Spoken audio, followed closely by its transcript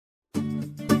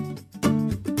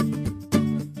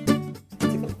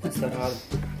rāda?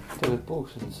 Tagad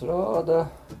pulkstenis rāda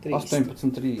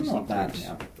 18:30. No, apmēram,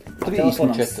 jā.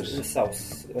 34. Savus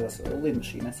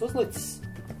lidmašīnas uzlicis,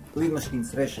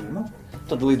 lidmašīnas režīmu.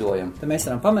 Tad lidojam. Tad mēs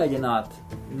varam pamēģināt,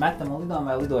 metam un lidojam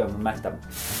vai lidojam un metam.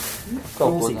 Kaut ko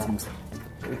Krūzīts mums.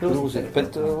 Krūzīt, bet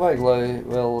vajag, lai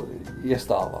vēl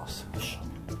iestāvās.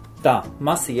 Tā,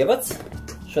 masa ievads.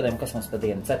 Šodien, kas mums pa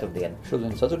dienu? Ceturtdiena.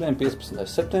 Šodien 4. 15.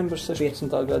 septembris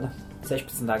 16. gada.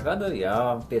 16. gada,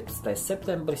 jā, 15.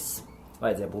 septembris.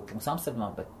 Vajadzēja būt mums Amsterdamā,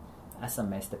 bet esam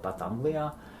mēs tepat Anglijā.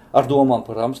 Ar domām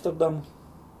par Amsterdamu.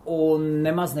 Un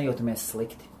nemaz nejūtamies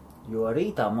slikti, jo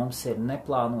rītā mums ir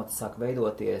neplānoti sāk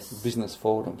veidoties Biznesa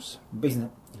fórums. Tu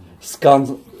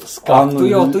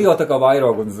jau tā kā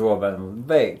vairogu un zobenu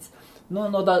beidz. No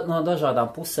dažādām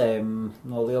pusēm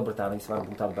no Lielbritānijas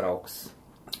varbūt atbrauks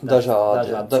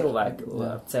dažādi cilvēki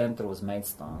ar centru uz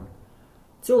Maidstone.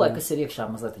 Cilvēki, kas ir iekšā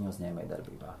mazliet uzņēmēja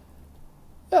darbībā.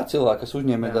 Jā, cilvēki, kas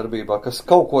uzņēmēja darbībā, kas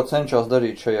kaut ko cenšas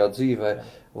darīt šajā dzīvē,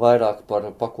 vairāk par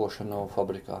pakošanu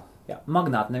fabrikā. Jā,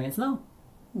 magnāti neviens nav.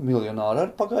 Miljonāri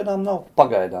ar pagaidām nav.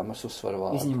 Pagaidām es uzsveru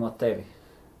vārdu. Izņemot tevi.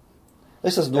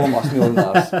 Es esmu domās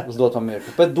miljonārs uz doto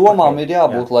mirkli, bet domām ir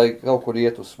jābūt, lai kaut kur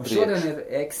iet uz priekšu. Šodien ir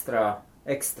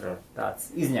ekstra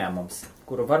tāds izņēmums,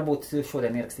 kuru varbūt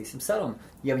šodien ierakstīsim sarunu,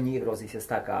 ja viņi iegrozīsies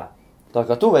tā kā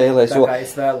tu vēlēsi. Tā kā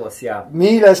es vēlos, jā.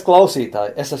 Mīļais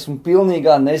klausītāji, es esmu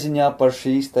pilnīgā neziņā par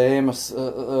šīs tēmas,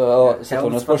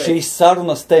 par šīs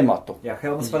sarunas tematu. Jā,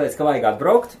 Helmuts pateica, ka vajag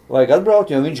atbraukt. Vajag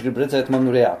atbraukt, jo viņš grib redzēt manu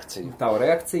reakciju. Tavu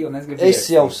reakciju, un es gribu Es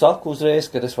jau saku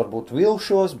uzreiz, ka es varbūt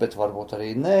vilšos, bet varbūt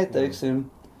arī nē, teiksim.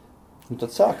 Un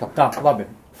tad sākam. Tā, labi.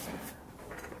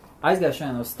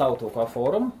 Aizgājušajā uz Tautu.com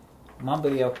fórumu man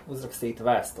bija jau uzrakstīta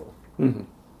vēstule.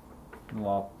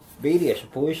 No vīrieša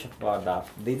puiša vārdā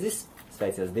Didzis.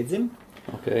 Sveicies Didzim.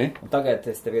 Okay. Un tagad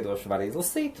es tev iedošu var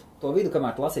izlasīt. To vidu,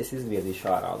 kamēr tu lasīs, izviedīšu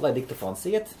ārā. Lai diktofons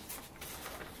iet.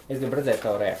 Es gribu redzēt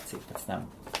tavu reakciju pēc tam.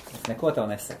 Es neko tev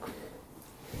nesaku.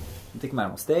 Un tikmēr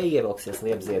mums te ievilksies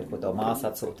liepziedi, ko tev māsa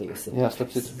atsūtījusi. Jā, starp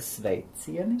citu.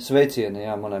 Sveicieni. Sveicieni,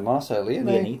 jā, manai māsai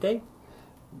Lienai. Lienītei.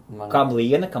 Kam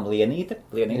Liena, kam Lienīte.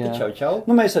 Lienīte, čau, čau.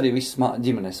 Nu, mēs arī visi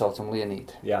ģimenē saucam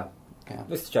Lienīti. Jā.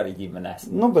 Es taču arī ģimenēs.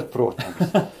 Nu, bet, protams.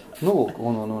 Nu, lūk,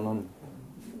 un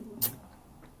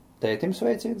tētim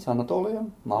sveiciens,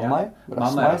 Anatolijam, mammai,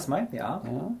 Rasmai, jā.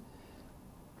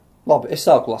 Labi, es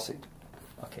sāku lasīt.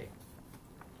 Okay.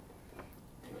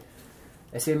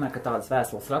 Es vienmēr, kad tādas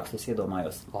vēstules rakstu, es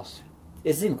iedomājos. Lasi.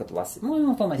 Es zinu, ka tu lasi.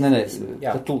 Nē,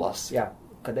 kad tu lasi. Jā,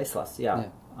 kad es lasu, jā.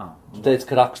 Tu teici,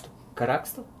 ka rakstu. Ka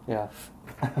rakstu? Jā.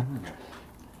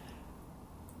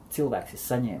 Cilvēks ir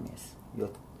saņēmies,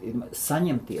 jo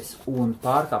saņemties un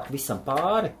pārkāpt visam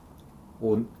pāri,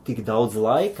 un tik daudz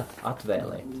laika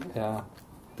atvēlēt. Jā.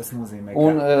 Tas nozīmē, ka...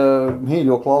 Un,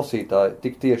 mīļo klausītāji,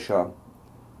 tik tiešām.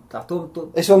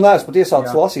 Es vēl neesmu pat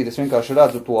iesācis lasīt, es vienkārši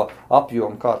redzu to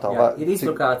apjomu, kā tā jā, ir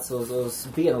izbrukāts uz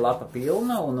viena lapa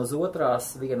pilna, un uz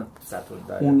otrās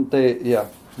 1/4. Un te, jā.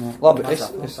 Labi, es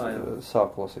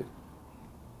sāku lasīt.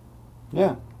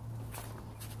 Jā.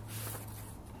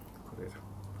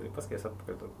 Kur ir paskaties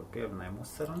atpakaļ to, ko pieminēja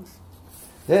mūsu sarunas?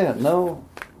 Jā,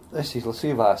 es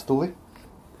izlasīju vēstuli.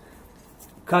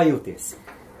 Kā jūties?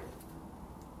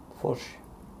 Forši.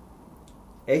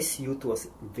 Es jūtos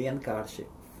vienkārši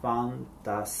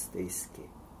fantastiski.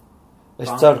 Es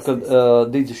ceru, ka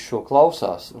Didzis šo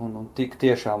klausās, un tik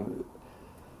tiešām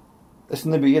es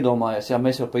nebiju iedomājies, jā,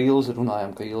 mēs jau pa Ilzi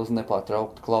runājam, ka Ilzi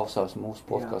nepārtraukti klausās mūsu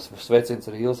podcastu. Sveiciens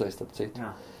arī Ilzei, starp citu.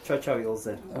 Jā, čau,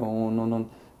 Ilze. Un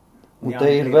te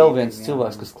ir vēl viens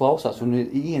cilvēks, kas klausās un ir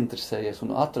ieinteresējies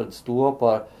un atradis to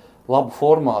par labu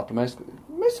formātu. Mēs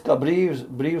kā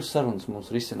brīvas sarunas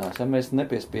mums risinās, ja mēs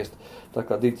nepiespiest, tā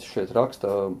kā Didzis šeit raksta,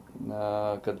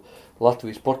 kad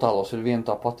Latvijas portālos ir viena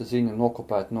tā pati ziņa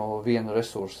nokopēta no viena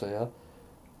resursa, ja.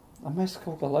 Mēs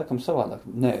kaut kā laikam savādāk.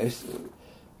 Nē, es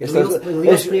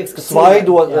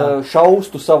svaidot,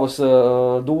 šaustu savas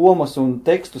domas un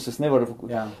tekstus, es nevaru,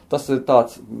 tas ir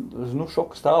tāds,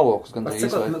 šoka stāvoklis, gan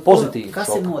pozitīvs. Kas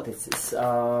ir noticis?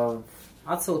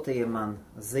 Atsūtīja man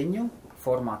ziņu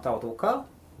formā Tautu.com,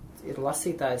 ir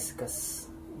lasītājs, kas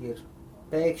ir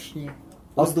pēkšņi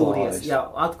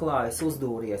atklājis,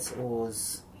 uzdūries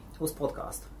uz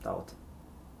podcastu Tautu.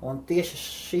 Un tieši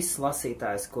šis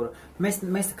lasītājs, kur mēs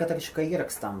tā kā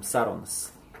ierakstām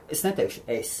sarunas, es neteikšu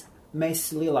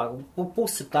mēs lielāku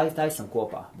pusi taisam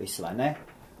kopā visu, vai ne?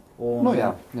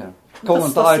 Jā. Kaut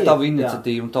un tā ir tava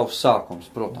iniciatīva un tavs sākums,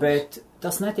 protams. Bet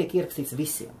tas netiek ierakstīts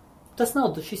visiem.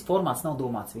 Šis formāts nav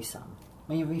domāts visām.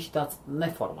 Viņš ir tāds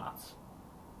neformāts.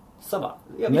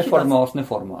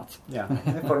 Neformāts. Jā,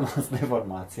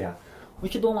 neformāts, jā.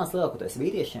 Viņš ir domāts lielākoties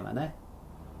vīriešiem, vai ne?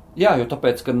 Jā, jo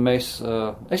tāpēc, kad mēs,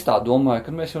 es tā domāju,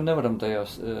 ka mēs jau nevaram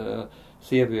tajās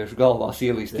sieviešu galvās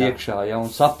ielīst iekšā, ja, un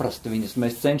saprast viņas.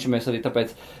 Mēs cenšamies arī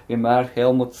tāpēc vienmēr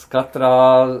Helmuts katrā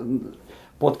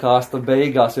podkāsta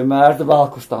beigās vienmēr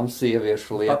velk uz tām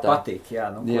sieviešu lietām. Patīk,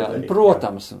 jā. Nu, jā,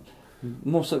 protams,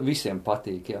 mums visiem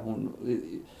patīk, jā. Un,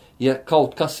 ja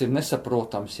kaut kas ir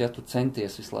nesaprotams, ja tu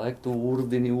centies visu laiku, tu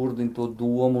urdini to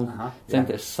domu,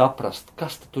 centies saprast,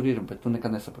 kas tur ir, bet tu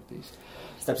nekad nesapratīsi.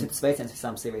 Starp citu sveiciens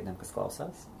visām sievietēm, kas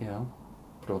klausās. Jā,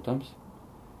 protams.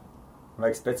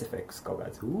 Vajag specifikus kaut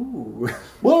kāds.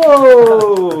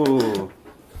 Wow!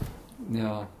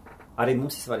 Jā. Arī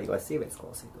mums ir svarīgi, lai sievietes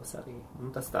klausītos arī.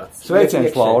 Tas tāds.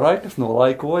 Sveiciens Laurai, kas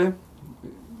nolaikoja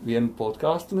vienu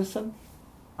podkāstu nesen.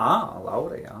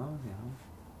 Laura, jā.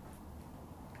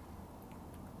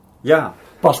 Jā.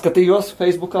 Paskatījos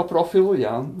Facebookā profilu,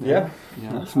 jā.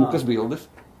 Smukas bildes.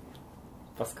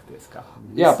 Paskaties, kā.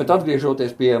 Jā, bet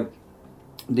atgriežoties pie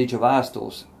Diģa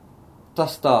vēstules,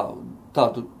 tas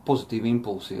tādu pozitīvu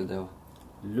impulsu iedeva.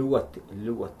 Ļoti,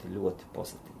 ļoti, ļoti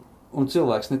pozitīvi. Un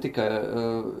cilvēks ne tikai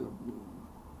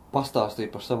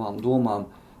pastāstīja par savām domām,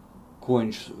 ko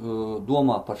viņš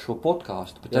domā par šo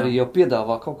podkāstu, bet arī jau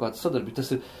piedāvā kaut kādu sadarbību.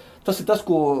 Tas ir tas,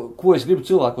 ko es gribu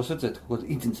cilvēkos redzēt, kaut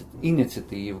kādu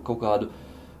iniciatīvu, kaut kādu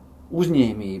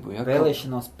uzņēmību. Ja,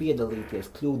 vēlēšanos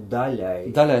piedalīties, kļūt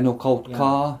daļai no kaut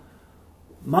kā.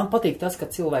 Man patīk tas, ka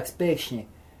cilvēks pēkšņi,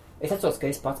 es atceros, ka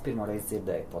es pats pirmo reizi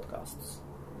dzirdēju podkastus.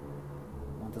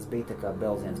 Un tas bija tā kā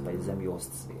belziens pa zem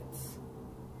jostas vietas.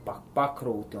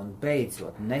 Pakrūti un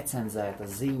beidzot necenzēta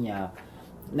ziņā,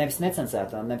 nevis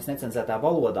necenzētā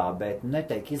valodā, bet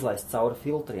neteik izlaist cauri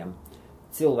filtriem.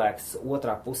 Cilvēks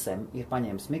otrā pusē ir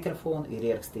paņēmis mikrofonu, ir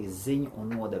ierakstījis ziņu un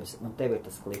nodevis, un tev ir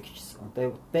tas klikšķis. Un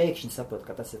tev pēkšņi saprot,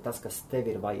 ka tas ir tas, kas tev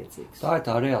ir vajadzīgs. Tā ir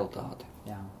tā realitāte.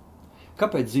 Jā.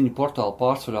 Kāpēc ziņu portāli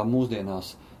pārsvarā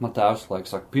mūsdienās, man tēvs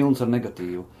laiks saka, pilns ar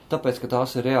negatīvu? Tāpēc, ka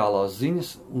tās ir reālās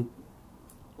ziņas, un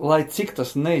lai cik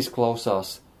tas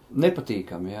neizklausās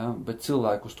nepatīkami, ja, bet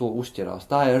cilvēku uz to uzķerās.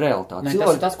 Tā ir realitāte.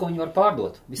 Tas ir tas, ko viņi var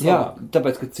pārdot. Vislabāk. Jā,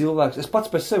 tāpēc, ka cilvēks, es pats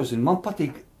pēc sevi zinu, man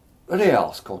patīk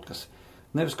reāls kaut kas.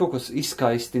 Nevis kaut kas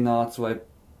izskaistināts vai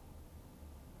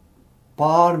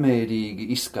pārmērīgi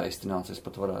izskaistināts, es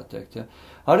pat varētu teikt. Ja.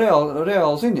 Ar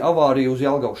reāli ziņa avārija uz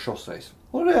Jelgavas šoseis.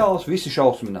 Un reāls visi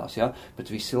šausminās, ja,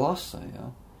 bet visi lasa. Ja.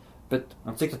 Bet,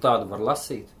 cik tu tādu var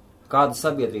lasīt? Kāda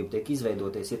sabiedrība tiek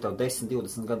izveidoties, ja tev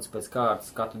 10-20 gadus pēc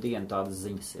kārtas katru dienu tādas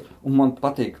ziņas ir? Un man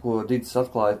patīk, ko Didis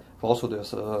atklāja,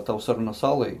 klausoties tavu sarunu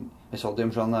salī. Es vēl,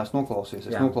 diemžēl, neesmu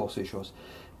noklausījies, noklausīšos.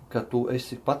 Ka tu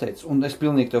esi pateicis, un es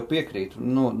pilnīgi tev piekrītu,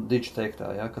 Diģi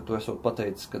teiktā, ja, ka tu esot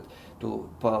pateicis, ka tu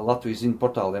pa Latvijas ziņu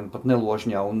portāliem pat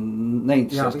neložņā un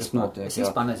neinteresēs, kas notiek. Es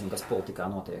vispār nezinu, kas politikā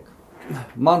notiek.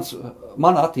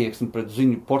 Mana attieksme pret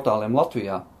ziņu portāliem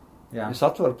Latvijā, es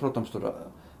atveru, protams, tur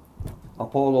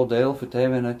Apollo, Delfi,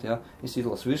 TVNet, ja, es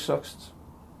izlasu virsraksts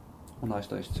un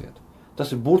aiztaisu cietu.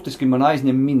 Tas ir burtiski man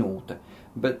aizņem minūte,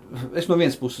 bet es no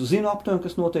vienas puses zinu aptuveni,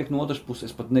 kas notiek, no otras puses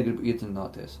es pat negribu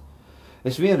iedzināties.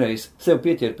 Es vienreiz sev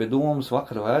pieķēru pie domas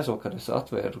vakar vai aizvakar, es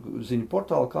atvēru ziņu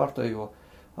portālu kārtējo,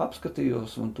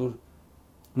 apskatījos un tur,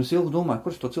 un es ilgi domāju,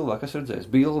 kurš to cilvēku es redzēju,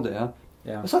 bilde, ja?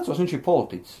 Es atceros, viņš ir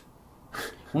politiķis.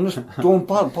 Un es to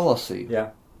palasīju,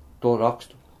 to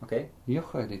rakstu. Okay.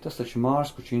 Johaidī, tas taču ir Mārs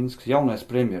Kučinskis, jaunais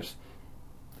premjers.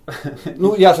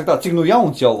 Jāsaka tā, cik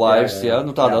jauns jau vairs,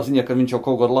 tādā ziņā, ka viņš jau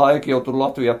kaut kādu laiku jau tur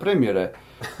Latvijā premjerē.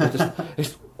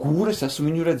 Kur es esmu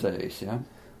viņu redzējis, ja?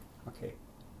 Okay.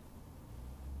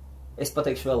 Es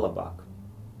pateikšu vēl labāk.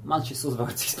 Man šis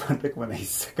uzvārds vispār neko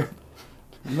neizsaka.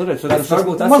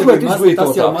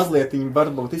 Tas jau mazliet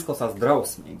varbūt izklausās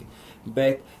drausmīgi.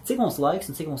 Bet cik mums laiks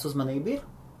un cik mums uzmanība ir,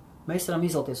 mēs varam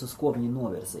izvēlēties, uz ko viņu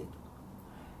novirzīt.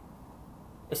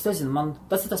 Es nezinu,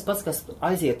 tas ir tas pats, kas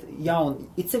aiziet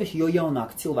it sevišķi, jo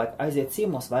jaunāki cilvēki aiziet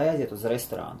ciemos vai aiziet uz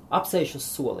restorānu, apsēž uz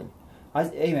soliņu.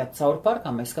 Ejiet cauri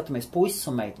parkām, mēs skatāmies puisis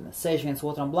un meitenes, sēž viens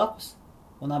otram blakus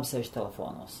un abi sēž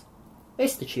telefonos.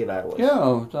 Es taču ievēroju. Jā,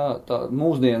 tā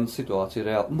mūsdienas situācija ir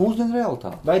reāla. Mūsdienu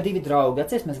realitāte. Vai divi draugi,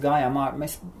 atceries, mēs gājām ārā,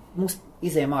 mums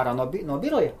izējām ārā no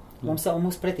biroja,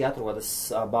 mums pretī atrodas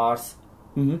bārs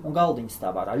un galdiņas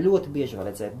stāv ārā. Ļoti bieži var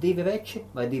redzēt 2 veči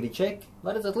vai 2 čeki,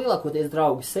 var redzēt lielākoties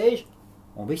draugi sēž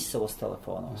un visi savos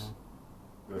telefonos.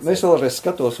 Es vēlreiz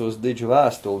skatos uz Diģu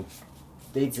vēstuli.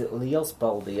 Diģi, liels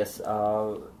paldies.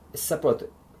 Es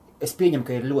saprotu, es pieņemu,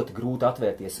 ka ir ļoti grūti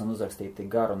atvērties un uzrakstīt tik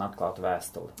garu un atklātu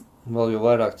vēstuli. Vēl jau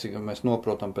vairāk, cik mēs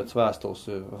noprotam pēc vēstules,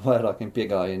 vairākiem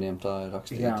piegājieniem tā ir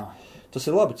rakstīta. Tas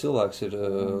ir labi, cilvēks ir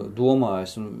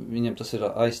domājis un viņam tas ir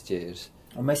aizķēris.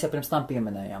 Un mēs jau pirms tam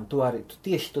pieminējām, tu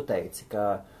tieši teici,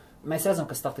 ka mēs redzam,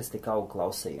 ka statistika aug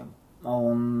klausījumu.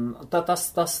 Un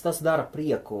tas dara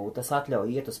prieku, tas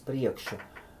atļauj iet uz priekšu.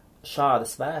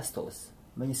 Šādas vēstules,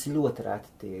 viņas ir ļoti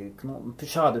reti tiek,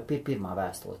 šāda ir pirmā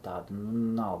vēstule tāda,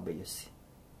 nav bijusi.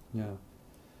 Jā.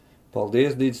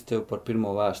 Paldies, Dīdzi, tev par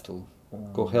pirmo vēstuli,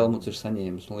 ko Helmuts ir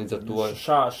saņēmis, un līdz ar to...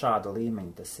 Šāda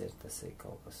līmeņa tas ir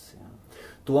kaut kas, jā.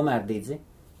 Tomēr, Dīdzi,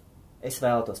 es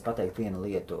vēlētos pateikt vienu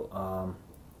lietu,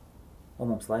 un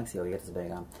mums laiks jau iet uz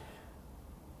beigām.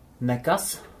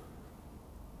 Nekas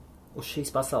uz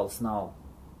šīs pasaules nav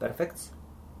perfekts.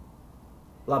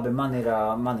 Labi, man ir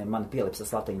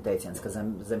pielipsas latiņu teiciens, ka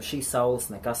zem šīs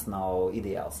saules nekas nav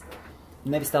ideāls.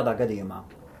 Nevis tādā gadījumā.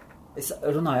 Es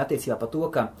runāju attiecībā par to,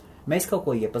 ka mēs kaut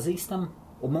ko iepazīstam,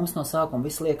 un mums no sākuma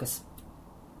viss liekas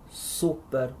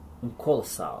super un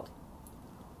kolosāli.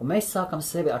 Un mēs sākam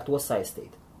sevi ar to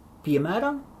saistīt.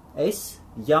 Piemēram, es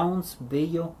jauns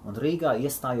biju un Rīgā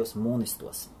iestājos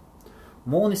mūnistos.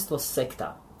 Mūnistos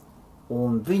sektā.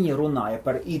 Un viņi runāja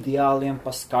par ideāliem,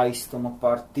 par skaistumu,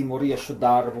 par timuriešu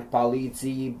darbu,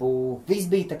 palīdzību. Viss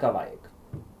bija tā kā vajag.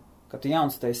 Kad tu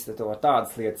jauns teici, to var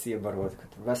tādas lietas iebarot, ka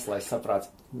tu veselais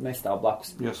saprāts nestāv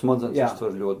blakus. Jo smadzenes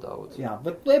uztver ļoti daudz. Jā,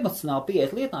 bet emocionāli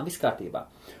pieiet lietām viss kārtībā.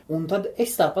 Un tad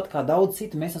es tāpat kā daudz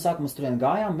citu, mēs no sākuma uz turien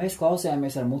gājām, mēs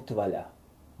klausījāmies ar muti vaļā.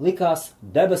 Likās,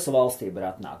 debesu valstība ir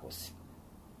atnākusi.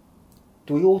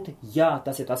 Tu jūti, jā,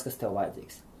 tas ir tas, kas tev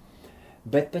vajadzīgs.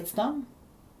 Bet pēc tam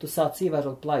tu sāc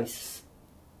ievērot plaisas.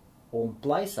 Un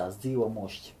plaisās dzīvo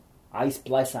mošķi. Aiz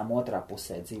plaisām otrā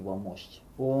pusē dzīvo mošķi.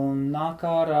 Un nāk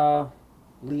ārā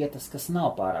lietas, kas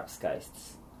nav pārāk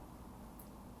skaistas.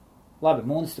 Labi,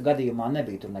 mūnistu gadījumā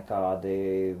nebija tur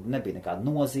nekāda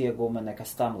nozieguma,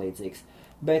 nekas tam līdzīgs.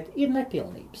 Bet ir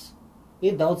nepilnības.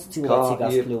 Ir daudz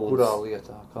cilvēcīgās kļūdas. Kurā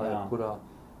lietā, kurā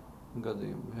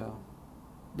gadījumā, jā.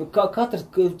 Katra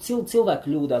cilvēka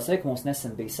kļūdās, mums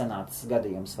nesen bija sanācis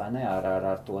gadījums, vai ne,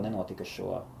 ar to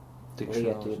nenotikušo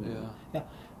lietu. Jā.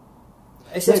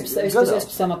 Es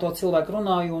pēc tam ar to cilvēku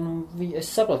runāju, un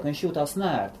es saprotu, ka viņš jūtās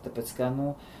nērti, tāpēc, ka,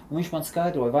 viņš man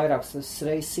skaidroja vairākas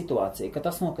reizes situāciju, ka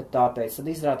tas nokat tāpēc, tad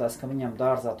izrādās, ka viņam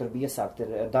dārzā tur bija iesākti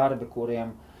darbi,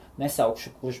 kuriem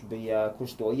nesaukšu,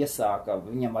 kurš to iesāka,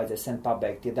 viņam vajadzēja sen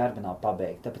pabeigt, tie darbi nav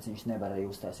pabeigti, tāpēc viņš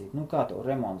nevarēja uztaisīt. Kā to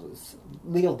remonts,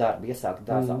 liela darbi iesākt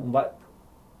dārzā, un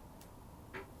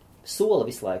sola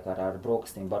visu laiku ar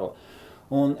brokastīm baro.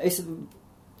 Un es...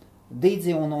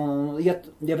 Dīdzi, un ja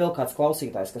vēl kāds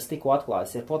klausītājs, kas tikko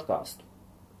atklājas ar podcastu,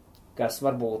 kas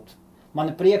varbūt,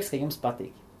 man ir prieks, ka jums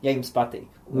patīk, ja jums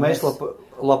patīk. Mēs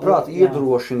labprāt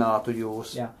iedrošinātu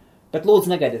jūs. Jā. Bet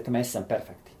lūdzu negaidiet, ka mēs esam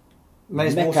perfekti.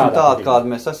 Mēs būsim tādi,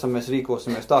 kādi mēs esam, mēs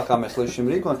rīkosimies tā, kā mēs līdz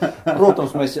šim rīkojamies.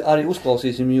 Protams, mēs arī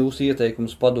uzklausīsim jūsu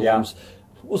ieteikumus, padomus.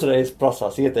 Uzreiz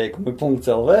prasās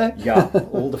ieteikumi.lv. Jā,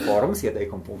 Ulda forums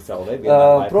ieteikumi.lv.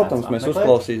 Protams, mēs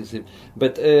uzklausīsim.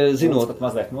 Bet zinot... Pat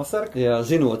mazliet nosark. Jā,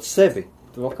 zinot sevi.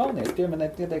 Tu vēl kaunies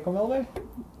pieminēt ieteikumu.lv?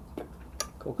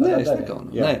 Nē, es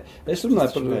nekaunu. Nē, es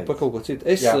runāju par kaut ko citu.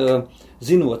 Es,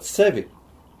 zinot sevi,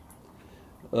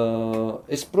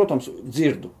 es, protams,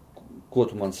 dzirdu, ko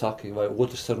tu man saki, vai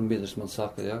otrs sarunbiedrs man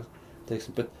saka, jā,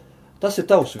 teiksim, bet tas ir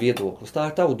tavs viedoklis, tā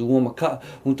ir tava doma,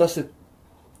 un tas ir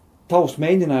tavs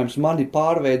mēģinājums mani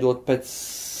pārveidot pēc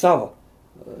sava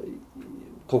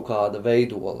kaut kāda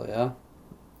veidola, jā.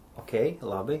 Ok,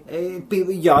 labi.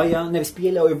 Jā, nevis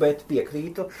pieļauju, bet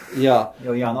piekrītu. Jā.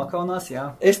 Jo jānokaunās, jā.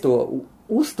 Es to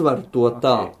uztveru to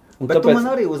tā. Un bet tāpēc... tu man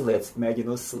arī uzliec,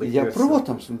 mēģinu uzslikt. Jā,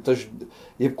 protams, un taču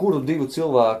jebkuru divu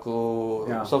cilvēku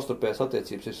savstarpējās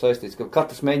attiecības ir saistīts, ka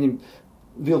katrs mēģina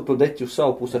vilkt to deķi uz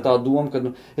savu pusi ar tā doma, ka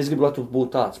es gribu, lai tu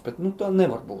būtu tāds, bet tā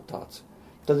nevar būt tāds.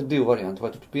 Tad ir divi varianti, vai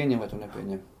tu pieņem, vai tu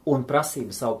nepieņem. Un prasība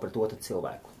savu par to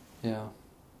cilvēku. Jā.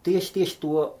 Tieši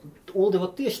to, Uldi,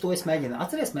 tieši to es mēģinu.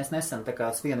 Atceries, mēs nesen tā kā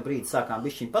vienu brīdi sākām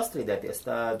bišķiņ pastrīdēties.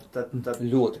 Tad...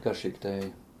 Ļoti karšīgi tēju.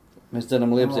 Mēs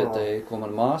dzeram liepzietēju, ko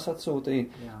man māsa atsūtīja.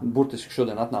 Jā. Burtiski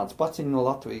šodien atnāca paciņa no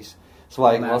Latvijas.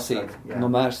 Svaigi lasīt.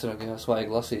 No Mērsraga, jā,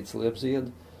 svaigi lasīts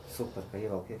liepziedu. Super, ka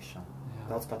ievelk iekšā.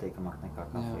 Daudz patīkamāk nekā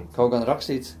kafija. Kaut gan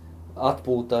rakstīts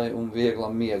atpūtai un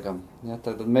vieglam miegam. Jā,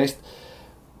 tad mēs...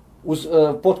 Uz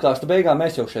podkāsta beigām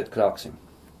mēs jau šeit krāksim.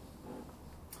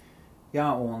 Jā,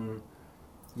 un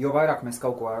jo vairāk mēs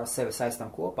kaut ko ar sevi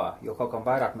saistam kopā, jo kaut kam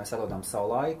vairāk mēs atdodam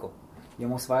savu laiku, jo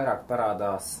mums vairāk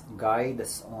parādās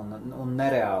gaidas un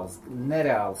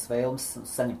nereālas vēlmes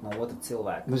saņemt no otra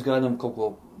cilvēka. Mēs gaidām kaut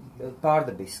ko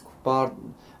pārdabisku.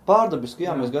 Pārdabisku,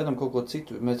 jā, mēs gaidām kaut ko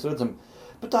citu. Mēs redzam,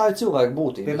 bet tā ir cilvēka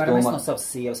būtība. Piemēram, es no savas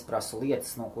sievas prasu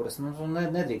lietas, no kuras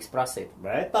nedrīkst prasīt,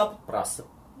 bet tāpat prasa.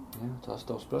 Jā, tās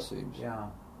tavas prasības. Jā.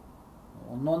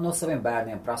 Un no saviem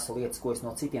bērniem prasu lietas, ko es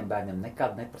no citiem bērniem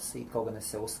nekad neprasītu, kaut gan es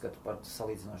sev uzskatu par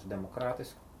salīdzinoši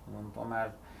demokrātisku. Un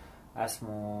tomēr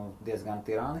esmu diezgan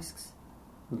tirānisks.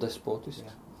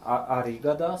 Despotisks. Arī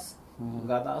gadās,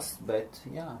 bet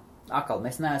jā, atkal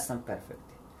mēs neesam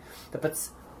perfekti. Tāpēc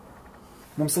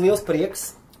mums liels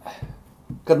prieks.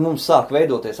 Kad mums sāk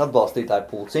veidoties atbalstītāju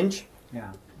pulciņš. Jā.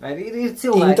 Vai ir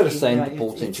cilvēki, interesanti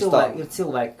pulciņš. Ir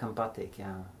cilvēki, kam patīk,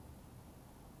 jā.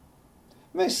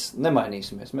 Mēs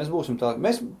nemainīsimies, mēs būsim tādi.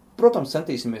 Mēs, protams,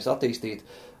 centīsimies attīstīt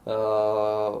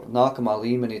nākamā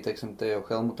līmenī, teiksim, te jau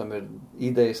Helmutam ir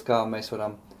idejas, kā mēs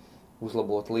varam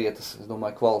uzlabot lietas, es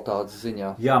domāju, kvalitātes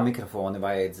ziņā. Jā, mikrofoni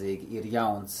vajadzīgi, ir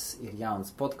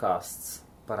jauns podcasts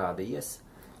parādījies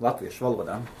latviešu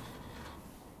valodā.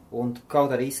 Un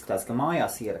kaut arī izskatās, ka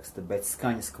mājās ieraksta, bet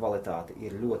skaņas kvalitāte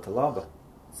ir ļoti laba.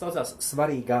 Saucās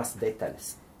Svarīgās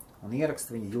detaļas. Un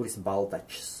ieraksta viņa Juris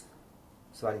Baltačs.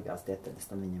 Svarīgās detaļas.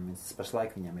 Tad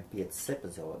pašlaik viņam ir 5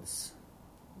 epizodes.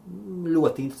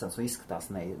 Ļoti interesants un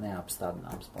izskatās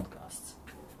neapstādināms podcasts.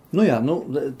 Nu jā,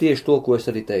 tieši to, ko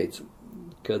es arī teicu.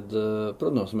 Kad,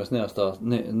 protams, mēs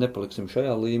nepaliksim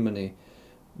šajā līmenī.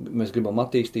 Mēs gribam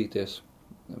attīstīties.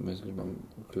 Mēs gribam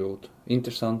kļūt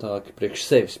interesantāki priekš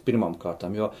sevis pirmām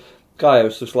kārtām, jo, kā jau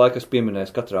es visu laiku esmu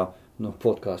pieminējis katrā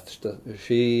podkāstā,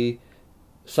 šī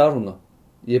saruna,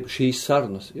 jeb šīs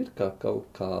sarunas ir kaut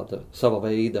kāda sava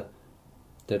veida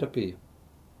terapija.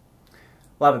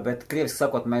 Labi, bet krieviski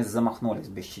sakot, mēs zamahnolis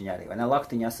bišķiņi arī, vai ne?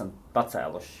 Laktiņu esam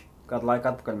pacēluši. Kādu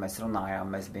laiku atpakaļ mēs runājām,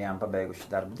 mēs bijām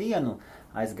pabeiguši darbu dienu,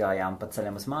 aizgājām pa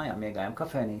ceļam uz mājām, iegājām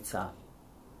kafēnīcā.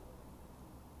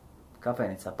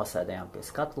 Kafēnīcā pasēdējām pie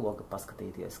skatloga,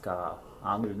 paskatīties, kā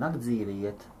angļu naktdzīve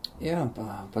iet. Jā,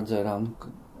 padzērām.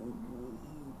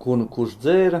 Kurš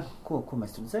dzēra? Ko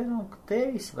mēs tur dzērām?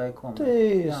 Tējas vai ko?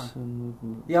 Tējas.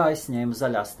 Jā, es ņēmu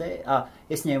zaļās tēju,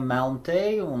 es ņēmu melnu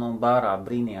tēju un bārā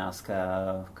brīnījās,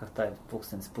 ka tā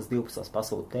 11:30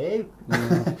 pasūta tēju.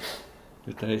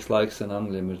 Jo tējas laiks un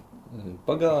angļiem ir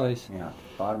pagājis. Jā,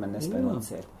 pārmēr nespēja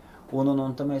nocēt.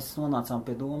 Un tad mēs nonācām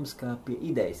pie domas, pie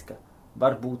idejas, ka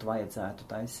varbūt vajadzētu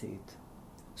taisīt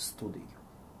studiju.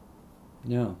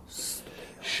 Jā.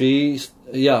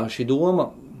 Šī doma,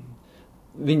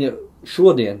 viņa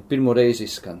šodien pirmo reizi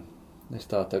izskan. Es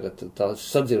tā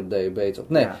sadzirdēju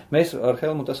beidzot. Nē, mēs ar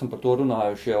Helmutu esam par to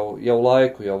runājuši jau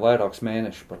laiku, jau vairākus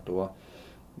mēnešus par to.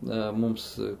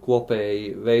 Mums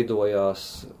kopēji veidojās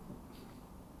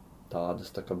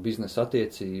tādas tā kā biznesa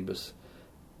attiecības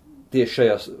tieši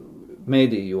šajās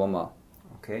mēdīju jomā.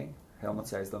 Okay.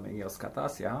 Helmuts aizdomīgi jau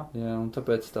skatās, jā. Jā, un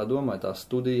tāpēc tā domāju, tā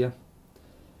studija.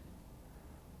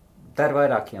 Dar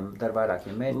vairākiem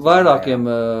mērķiem. Vairākiem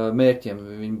mērķiem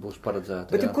viņi būs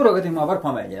paredzēti. Bet kurā gadījumā var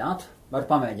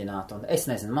pamēģināt, un es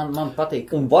nezinu, man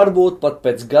patīk. Un varbūt pat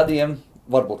pēc gadiem,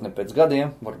 varbūt ne pēc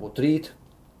gadiem, varbūt rīt,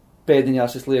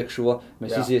 pēdiņās es lieku šo,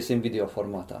 mēs iziesim video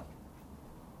formātā.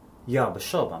 Jā, bez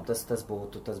šaubām, tas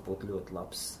būtu ļoti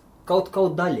labs. Kaut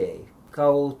daļēji,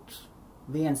 kaut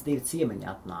 1-2 ciemiņi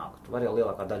atnāktu. Var jau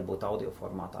lielākā daļa būt audio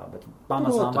formātā, bet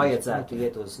pamazām vajadzētu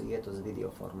iet uz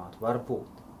video formātu.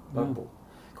 Varbūt.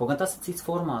 Kaut gan tas ir cits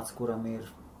formāts, kuram ir...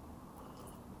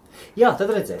 Jā,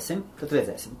 tad redzēsim.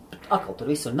 Atkal tur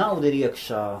visur nauda ir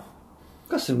iekšā.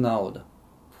 Kas ir nauda?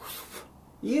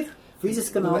 Ir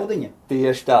fiziska naudiņa.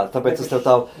 Tieši tā, tāpēc es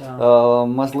tev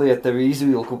mazliet tevi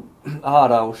izvilku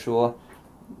ārā uz šo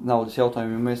naudas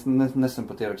jautājumu, jo mēs nesen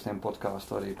pat ierakstījām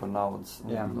podkāstu arī par naudas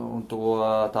un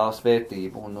tās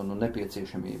vērtību un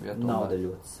nepieciešamību. Ja, nauda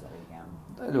ļoti svarīga.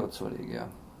 Ļoti svarīga, jā.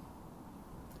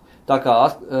 Tā kā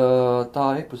tā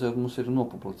epizode mums ir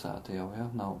nopublicēta jau,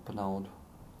 par naudu.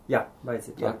 Jā,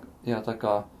 vajadzīt, jā. Tā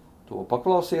kā to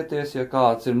paklausieties, ja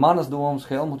kāds ir manas domas,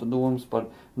 Helmuta domas par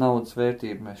naudas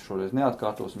vērtību, mēs šoreiz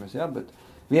neatkārtosimies, bet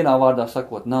vienā vārdā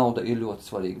sakot, nauda ir ļoti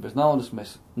svarīga. Bez naudas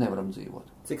mēs nevaram dzīvot.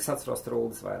 Cik es atceros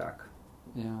trūdas vairāk?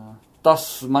 Jā. Tas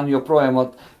man joprojām,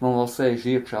 man vēl sēž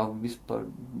iekšā vispār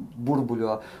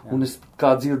burbuļā, un es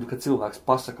kā dzirdu, ka cilvēks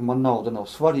pasaka, man nauda nav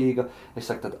svarīga, es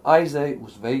saku, tad aizēju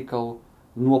uz veikalu,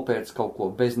 nopērc kaut ko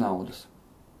bez naudas.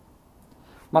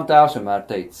 Man tēvs vienmēr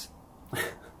teica.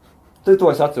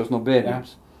 To es atceros no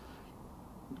bērnības.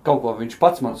 Kaut ko viņš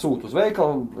pats man sūta uz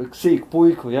veikalu, sīku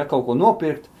puiku, kaut ko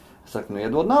nopirkt. Es saku,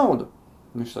 iedod naudu.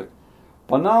 Viņš saka,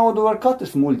 pa naudu var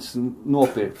katrs muļķis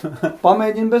nopirkt.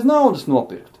 Pamēģini bez naudas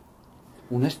nopirkt.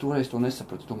 Un es toreiz to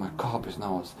nesapratu. Domāju, kā bez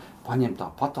naudas? Paņem tā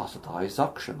patās, tā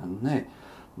aizakšana. Nē.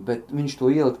 Bet viņš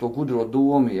to ielika to gudro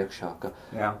domu iekšā.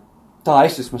 Tā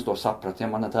es vismaz to sapratu.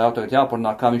 Man tā tagad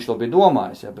jāparunā, kā viņš to bija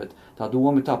domājis. Bet tā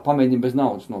doma ir tā, pamēģini bez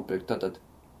naudas nopirkt. Tātad,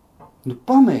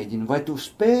 pamēģini, vai tu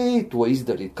spēji to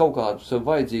izdarīt, kaut kādu sev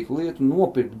vajadzīgu lietu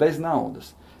nopirkt bez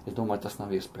naudas. Es domāju, tas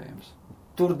nav iespējams.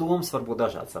 Tur domas var būt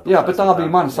dažādas. Jā, bet tā bija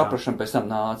mana saprašana pēc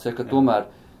tam nāca, ka tomēr,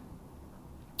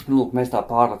 mēs tā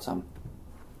pārlecam.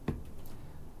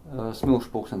 Smilšu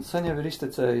pulkstenis sen jau ir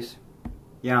iztecējis.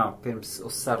 Jā, pirms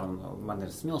uz sarunu man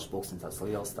ir smilšu pulkstenis tāds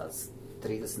liels, tāds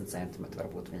 30 centimetri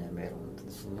varbūt viņam ir, un tad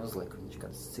es viņu uzliku, viņš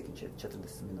kāds, cik viņš ir,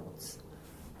 40 minūtes,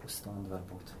 pusstundu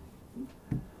varbūt.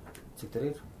 Cik tur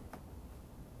ir?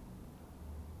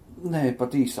 Nē,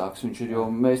 pat īsāks viņš ir, jo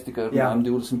mēs tikai runājam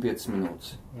 25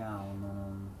 minūtes. Jā,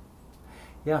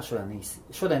 jā,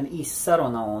 šodien īsi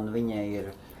saruna, un viņa ir...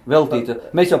 Veltīta,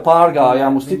 mēs jau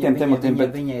pārgājām uz citiem tematiem,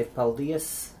 bet... Viņa ir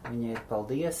paldies,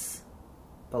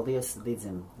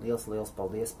 Didzim, liels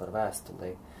paldies par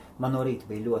vēstuli. Man no rīta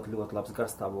bija ļoti, ļoti labs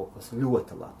garstāvoklis,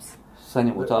 ļoti labs.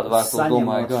 Saņemot tādu vēstuli,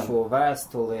 domāju, gan. Saņemot šo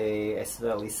vēstuli, es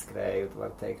vēl izskrēju,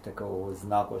 var teikt, ka uz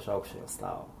nākošu augšējo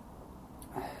stāvu.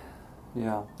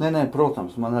 Jā, nē,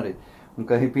 protams, man arī. Un,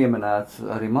 kā ir pieminēts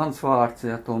arī mans vārds,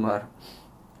 jā, tomēr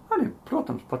arī,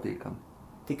 protams, patīkam.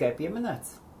 Tikai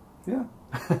pieminēts? Jā.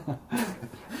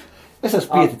 Es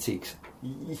esmu pieticīgs.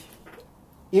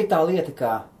 Ir tā lieta,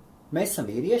 kā mēs esam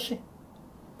vīrieši,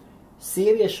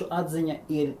 sieviešu atziņa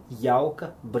ir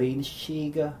jauka,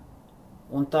 brīnišķīga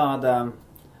un tāda,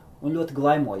 un ļoti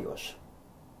glaimojoša.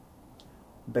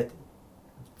 Bet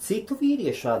citu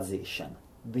vīriešu atzīšana,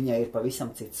 viņai ir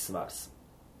pavisam cits svars.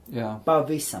 Jā.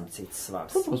 Pavisam cits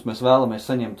svars. Protams, mēs vēlamies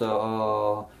saņemt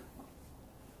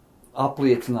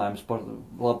apliecinājums par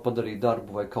labi padarīt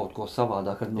darbu vai kaut ko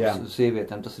savādāk. Ar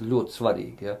sievietēm tas ir ļoti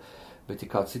svarīgi, ja? Bet ja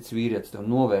kāds cits vīrietis tev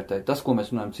novērtē, tas, ko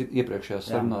mēs runājam iepriekšējās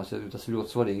sarunās, tas ir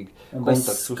ļoti svarīgi. Un bez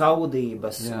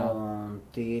skaudības, un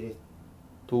tīri,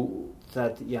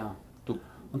 tad, jā.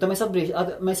 Un tad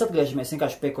mēs atgriežamies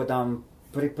vienkārši pie kādām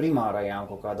primārajām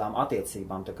kaut kādām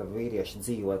attiecībām, tā kā vīrieši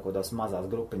dzīvoja kādās mazās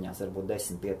grupiņās, varbūt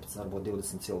 10, 15, varbūt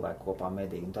 20 cilvēku kopā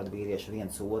medīgi, un tad vīrieši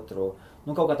viens otru,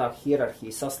 kaut kā tā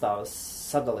hierarhija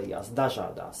sadalījās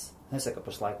dažādās. Nesaka, ka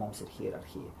pašlaik mums ir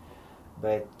hierarhija.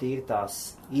 Bet ir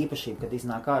tās īpašība, kad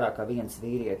iznāk ārā, ka viens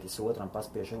vīrietis otram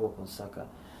paspiež roku un saka,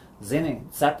 zini,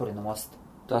 cepuri nost.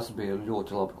 Tas bija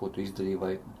ļoti labi, ko tu izdarīji,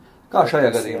 vai kā šajā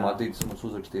gadījumā Dīdis mums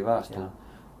uzrakstīja vēstuli.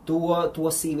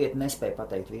 To sīvieti nespēja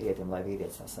pateikt vīrietim, lai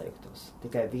vīrietis tā sajūtos.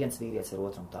 Tikai viens vīrietis ar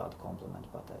otram tādu komplimentu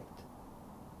pateikt.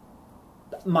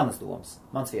 Manas domas,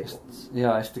 mans viedoklis.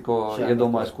 Jā, es tikko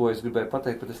iedomājos, ko es gribēju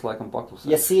pateikt, bet es laikam paklusēju.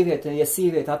 Ja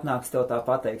sieviete atnāks tev tā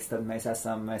pateiks, tad mēs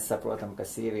saprotam, ka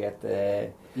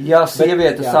sieviete... Ja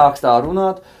sieviete sāks tā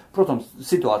runāt, protams,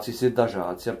 situācijas ir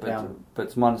dažādas, ja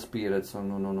pēc manas pieredzes,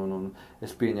 un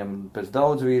es pieņemu pēc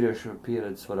daudz vīriešu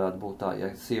pieredzes varētu būt tā,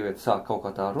 ja sieviete sāk kaut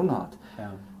kā tā runāt,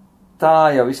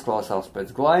 tā jau izklausās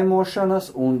pēc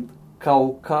glaimošanas, un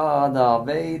kaut kādā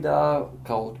veidā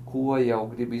kaut ko jau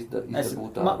grib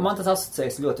izdabūt tādu. Man tas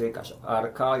asociējas ļoti vienkārši ar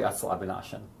kāju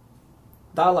atslābināšanu.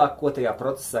 Tālāk, ko tajā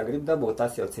procesā grib dabūt,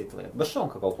 tas jau cita lieta. Bez šaubām,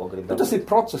 ka kaut ko grib dabūt. Tas ir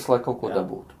process, lai kaut ko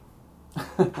dabūtu.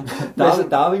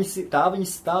 tā viņas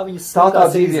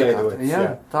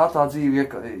izveidot. Tā dzīve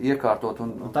iekārtot.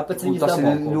 Un tāpēc un tas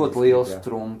ir ļoti liels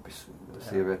trumpis.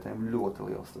 Sievietēm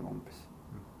ļoti liels trumpis.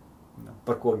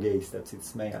 Par ko gejs tev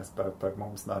cits smējās par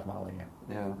mums normālajiem.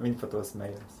 Jā. Viņi par to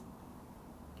smējās.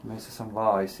 Mēs esam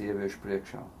vāji sieviešu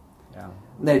priekšā. Jā.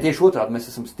 Nē, tieši otrādi, mēs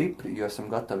esam stipri, jo esam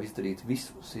gatavi izdarīt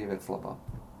visu sievietes labā.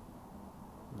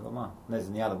 Domā?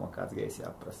 Nezinu, jādomā, kāds gejs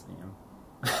jāprasa viņam.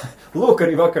 Lūk,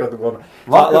 arī vakara doma.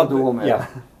 Vakara doma, jā.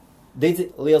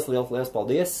 Didzi, liels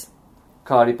paldies.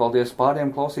 Kā arī paldies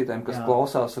pāriem klausītājiem, kas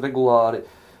klausās regulāri.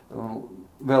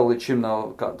 Vēl līdz šim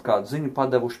nav kādu ziņu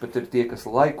padevuši, bet ir tie, kas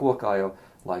laiko,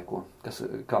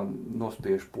 kam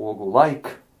nospiež pogu like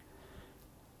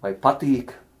vai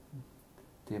patīk.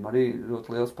 Tiem arī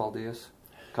ļoti liels paldies.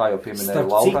 Kā jau pieminēju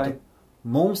Laurai.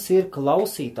 Mums ir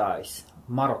klausītājs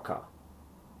Marokā.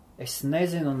 Es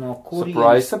nezinu, no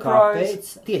kurienes,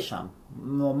 kāpēc. Tiešām,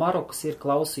 no Marokas ir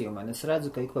klausījumi, un es redzu,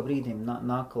 ka ik pa brīdim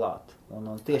nāk klāt. Un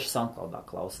tieši SoundCloudā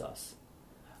klausās.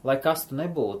 Lai kas tu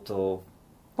nebūtu...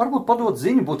 Varbūt padot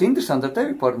ziņu, būtu interesanti ar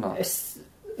tevi parunāt.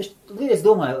 Es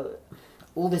domāju,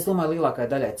 lielākai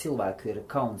daļai cilvēku ir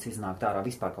kauns iznākt ārā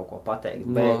vispār kaut ko pateikt.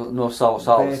 No savas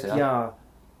aulas, jā.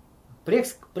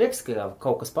 Prieks, ka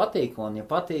kaut kas patīk, un ja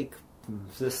patīk,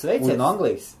 sveicienu no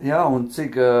Anglijas. Jā, un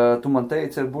cik tu man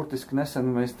teici, burtiski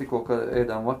nesen mēs tikko, kad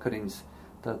ēdām vakariņas,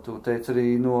 tad tu teici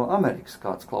arī no Amerikas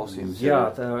kāds klausījums. Jā,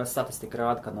 statistika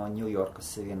rāda, ka no Ņujorkas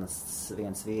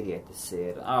viens vīrietis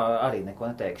ir, arī neko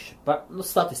neteikšu.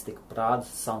 Statistika rāda,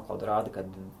 SoundCloud rāda,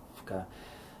 ka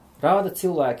rāda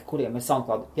cilvēki, kuriem ir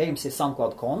SoundCloud. Ja jums ir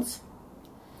SoundCloud konts,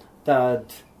 tad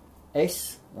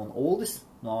es un Uldis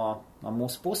no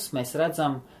mūsu puses mēs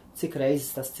redzam, cik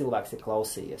reizes tas cilvēks ir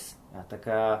klausījies. Jā, tā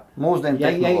kā, mūsdienu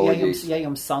tehnoloģijas. Ja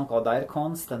jums SoundCloudā ir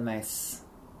konts, tad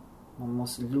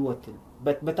mums ļoti...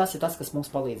 Bet tas ir tas, kas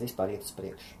mums palīdz vispār iet uz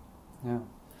priekšu. Jā,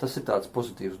 tas ir tāds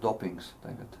pozitīvs dopings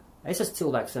tagad. Es esmu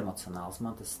cilvēks emocionāls,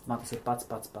 man tas ir pats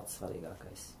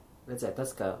svarīgākais. Redzēt,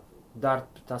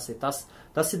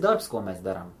 tas ir darbs, ko mēs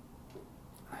darām.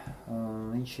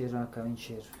 Un viņš ir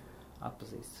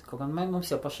atpazīsts. Kaut kā mums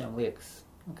jau pašiem liekas,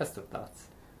 kas tur tāds?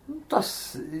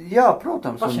 Tas, jā,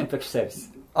 protams. Pašiem priekš sevis.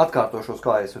 Atkārtošos,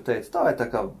 kā es jau teicu, tā ir tā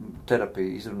kā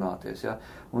terapija izrunāties, jā.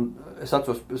 Un es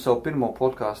atceros savu pirmo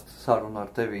podcastu sarunu ar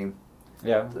tevīm.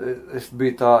 Jā. Es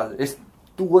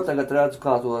to tagad redzu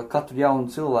kā to katru jaunu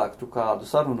cilvēku, tu kādu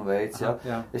sarunu veids,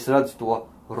 jā. Es redzu to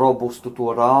robustu, to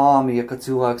rāmi, ja, kad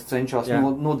cilvēks cenšas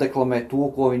nodeklamēt to,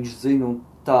 ko viņš zina, un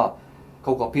tā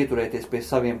kaut kā pieturēties pie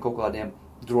saviem kaut kādiem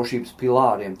drošības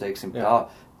pilāriem, teiksim, tā.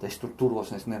 Es tur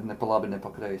turos, ne pa labi, ne pa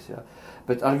kreisi, jā.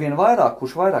 Bet arvien vairāk,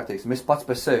 kurš vairāk, teiksim, es pats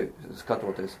pēc sevi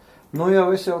skatoties. Nu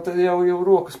es jau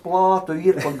rokas plātu,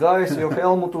 ir pa gaisu, jau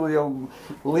Helmutu jau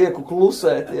lieku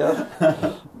klusēt, jā.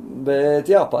 Bet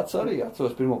jā, pats arī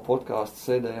atceros pirmo podcastu,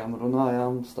 sēdējām,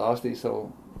 runājām, stāstīju savu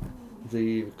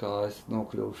dzīvi, kā es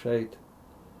nokļuvu šeit.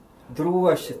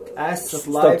 Droši, esat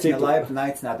laipni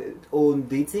aicināti. Un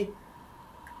Dici,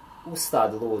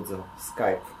 uzstādi lūdzu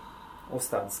Skype.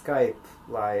 Uzstādi Skype,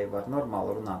 lai var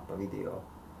normāli runāt pa video.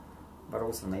 Var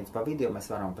uzvanīt pa video,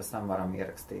 mēs pēc tam varam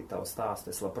ierakstīt tavu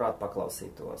stāstu. Es labprāt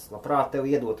paklausītos. Labprāt tev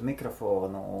iedotu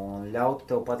mikrofonu un ļautu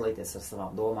tev padalīties ar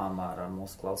savām domām ar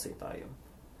mūsu klausītājiem.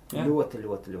 Jā. Ļoti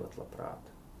labprāt.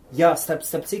 Jā, starp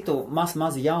citu,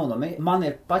 mazi jaunumi. Man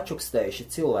ir pačukstējuši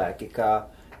cilvēki,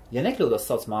 ka, ja nekļūdos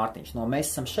sauc Mārtiņš, no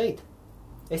Mēs esam šeit.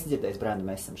 Es dzirdēju brendu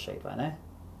Mēs esam šeit, vai ne?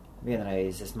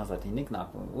 Vienreiz es mazliet viņu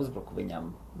niknāku, uzbruku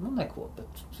viņam, neko, bet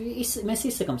mēs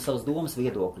izsakam savus domas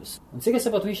viedokļus. Un cik es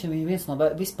saprotu, viņš ir viens no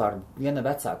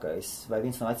vecākais, vai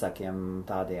viens no vecākiem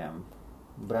tādiem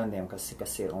brandiem, kas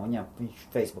ir, un viņš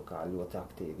Facebookā ļoti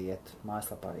aktīvi iet,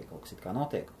 mājaslapā arī kaut kas it kā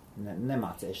notiek,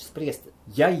 nemācējuši spriest.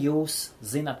 Ja jūs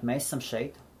zinat, Mēs esam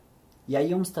šeit, ja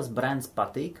jums tas brands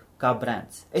patīk, kā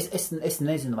brands, es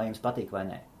nezinu, vai jums patīk vai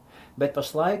nē, bet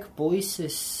pašlaik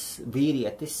puisis,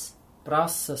 vīrietis,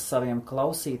 prasa saviem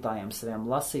klausītājiem, saviem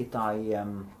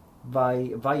lasītājiem,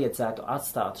 vai vajadzētu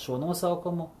atstāt šo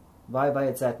nosaukumu, vai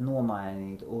vajadzētu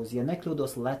nomainīt uz, ja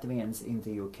nekļūdos, Latvians in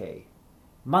the UK.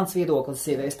 Mans viedoklis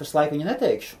ir, es pašlaik viņu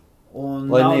neteikšu. Un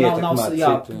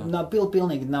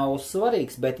pilnīgi nav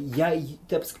svarīgs, bet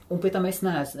un pie tam es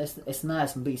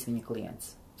neesmu bijis viņa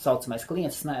klients. Saucamais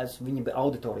klients, es neesmu viņa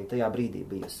auditorija tajā brīdī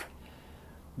bijusi.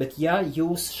 Bet ja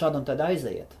jūs šādu un tad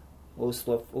aiziet, uz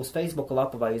Facebook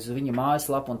lapu vai uz viņa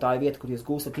mājaslapu, un tā ir vieta, kur jūs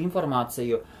gūstat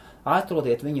informāciju,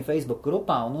 atrodiet viņu Facebook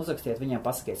grupā un uzrakstiet viņiem,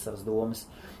 pasakiet savas domas.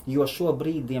 Jo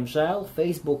šobrīd, diemžēl,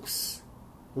 Facebooks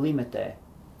limitē,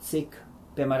 cik,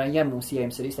 piemēram, ja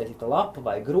jums ir iztaisīta lapa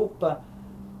vai grupa,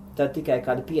 tad tikai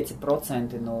kādi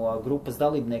 5% no grupas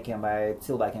dalībniekiem vai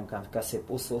cilvēkiem, kas ir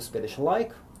uzspieduši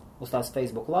laiku uz tās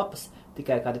Facebook lapas,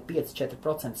 tikai kādi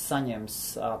 5-4% saņems,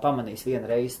 pamanīs vienu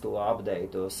reizi to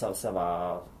update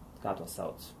savā, kā to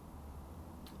sauc,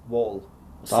 wall,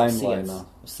 uz savas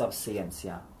sienas,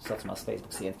 jā, saucamās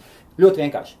Facebook sienas. Ļoti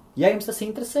vienkārši. Ja jums tas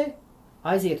interesē,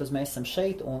 aiziet uz Mēs esam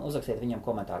šeit un uzrakstiet viņam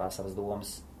komentārā savas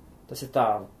domas. Tas ir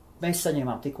tā, mēs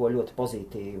saņēmām tikko ļoti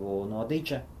pozitīvu no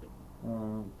Didža,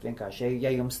 un vienkārši, ja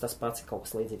jums tas pats kaut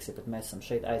kas līdzīgs ir, bet Mēs esam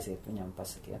šeit, aiziet viņam,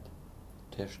 pasakiet.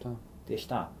 Tieši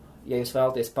tā. Ja jūs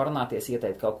vēlaties parunāties,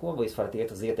 ieteikt kaut ko, vai jūs varat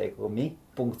iet uz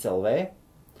ieteikumi.lv.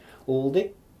 Uldi,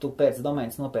 tu pēc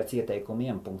domēnas nopērc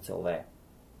ieteikumiem.lv.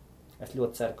 Es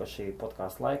ļoti ceru, ka šī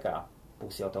podkāsta laikā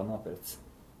būs jau tev nopirts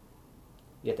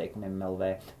ieteikumiem.lv,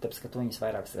 tāpēc, ka tu viņus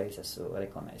vairākas reizes esmu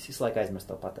reklamējis. Visu laiku aizmirst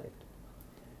to pateikt.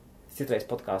 Es citreiz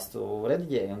podkāstu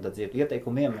rediģēju un tad dzirdu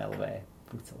ieteikumiem.lv.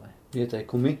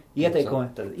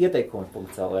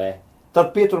 Ieteikumi.lv. Tad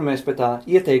pieturamies pie tā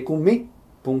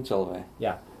ieteikumi.lv.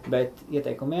 Jā, bet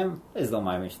ieteikumiem, es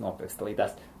domāju, viņš nopirks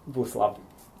talītās. Būs labi.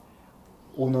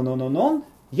 Un.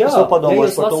 Jā, es vēl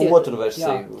padomāju par to otru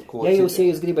versiju. Ja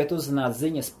jūs gribat uzzināt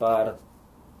ziņas par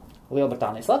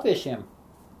Lielbritānijas latviešiem,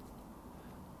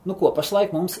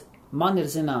 pašlaik man ir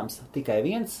zināms tikai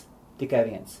viens.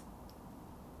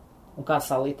 Un kā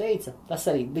Salī teica, tas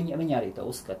arī, viņa arī to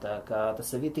uzskata, ka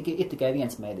tas ir tikai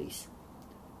viens mēdījis.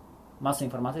 Masu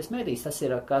informācijas mēdījis, tas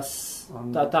ir,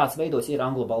 tāds veidos ir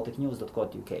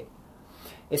anglobalticnews.co.uk.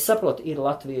 Es saprotu, ir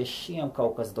latviešiem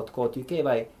kaut kas .co.uk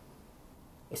vai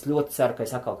es ļoti ceru, ka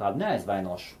es atkal kādu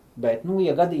neaizvainošu, bet,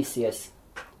 ja gadīsies,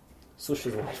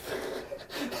 such is life.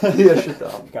 Tieši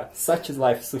tā. Such is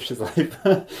life, such is life.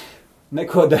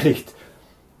 Neko darīt.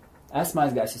 Esmu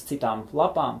aizgājis uz citām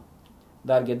lapām,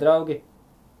 dargie draugi,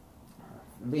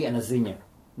 viena ziņa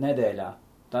nedēļā,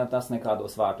 tas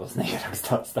nekādos vārtos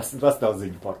neierakstās, tas tev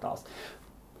ziņu portāls.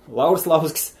 Lauris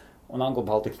Lausks un Anglo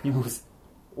Baltic News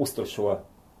uztur šo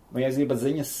Un, ja jūs gribat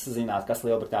ziņas zināt, kas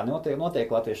Lielbritānijā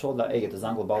notiek latviešu valodā, ejiet uz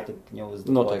Anglo Baltic News.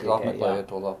 Noteikti apmeklējiet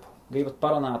to lapu. Gribat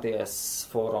parunāties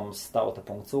fórums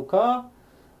tauta.uk.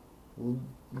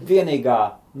 Vienīgā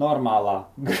normālā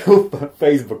grupa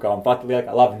Facebookā un pat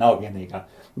lielākā, labi, nav vienīgā,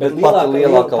 bet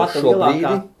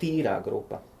lielākā tīrā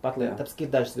grupa. Pat lielākā, tāpēc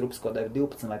ir dažas grupas, ko deva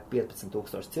 12 vai 15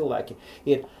 tūkstoši cilvēki.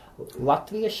 Ir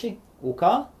latvieši UK,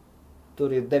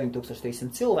 tur ir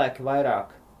 9300 cilvēki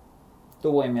vairāk.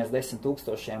 Tuvojamies 10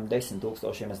 tūkstošiem,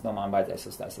 es domāju, vajadzēs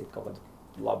uztaisīt kaut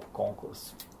kādu labu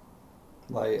konkursu.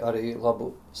 Vai arī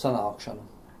labu sanākšanu.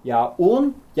 Jā,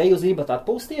 un, ja jūs gribat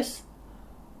atpūsties,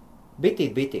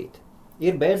 bitīt.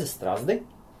 Ir Bērzes Strazdi,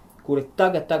 kuri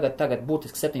tagad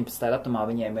būtiski 17. datumā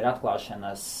viņiem ir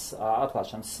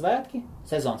atklāšanas svētki,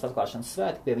 sezonas atklāšanas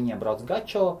svētki, pie viņiem brauc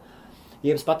Gačo.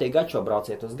 Ja jums patīk Gačo,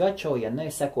 brauciet uz Gačo, ja ne,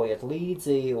 sekojiet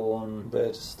līdzi un...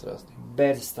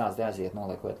 Bērzes Strazdi aiziet,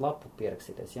 noliekojiet lapu,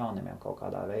 pierakstīties jaunumiem kaut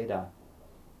kādā veidā.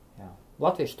 Jā.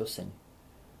 Latviešu tusiņi.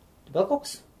 Vēl kaut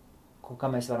kas? Kā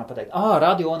mēs varam pateikt?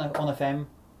 Radio on FM.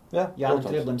 Jā, Jānis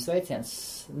Trieblim sveiciens.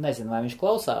 Nezinu, vai viņš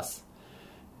klausās,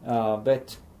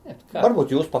 bet...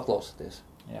 Varbūt jūs paklausāties.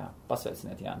 Jā,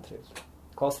 pasveiciniet Jānis Trieblim.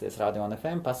 Klausieties Radio on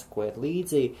FM, pasakojiet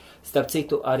līdzi. Starp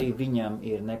citu, arī viņam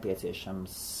ir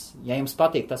nepieciešams, ja jums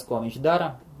patīk tas, ko viņš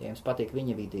dara, ja jums patīk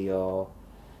viņa video,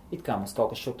 it kā mums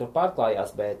kaut kas šur tur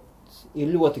pārklājās, bet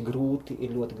ir ļoti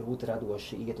grūti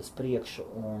radoši iet uz priekšu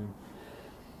un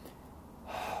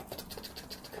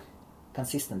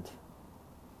consistent,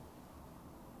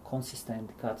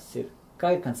 kā tas ir?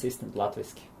 Kā ir consistent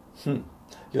latviski?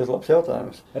 Ļoti labs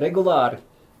jautājums. Regulāri.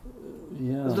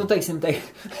 Jā. Nu, teiksim,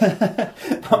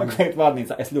 pameklēt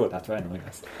vārnīcā, es ļoti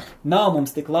atvainojos. Nav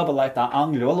mums tik laba, lai tā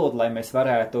angļu valoda, lai mēs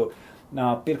varētu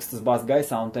pirkstus bāzt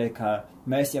gaisā un teikt, ka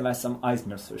mēs jau esam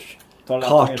aizmirsuši.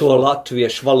 To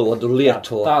latviešu valodu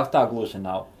lieto? Jā, tā gluži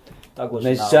nav.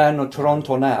 Mēs zēnu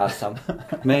Toronto neesam.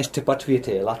 Mēs tepat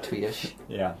vietēji latvieši.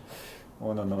 Jā.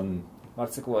 Un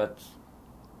var sakot,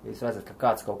 jūs redzat, ka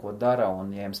kāds kaut ko dara, un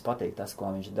ja jums patīk tas,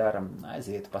 ko viņš dara,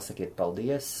 aiziet, pasakiet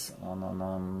paldies,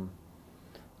 un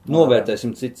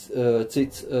novērtēsim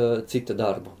cita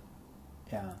darbu.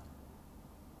 Jā.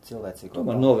 Cilvēcīgi.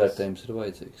 Tomēr novērtējums ir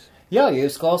vajadzīgs. Jā, ja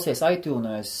jūs klausies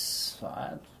iTunes,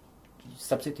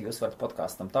 starp citu, jūs varat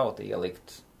podkastam Tauta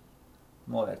ielikt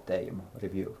novērtējumu,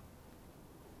 review.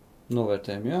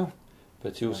 Novērtējumu, jā.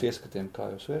 Pēc jūsu ieskatiem,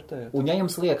 kā jūs vērtējat. Un ja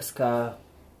jums liekas, ka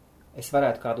es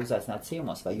varētu kādu uzaicināt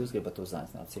ciemos, vai jūs gribat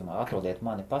uzaicināt ciemos, atrodiet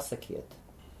mani, pasakiet.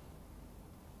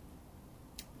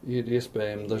 Ir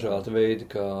iespējami dažādi veidi,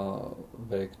 kā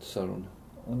veikt sarunu.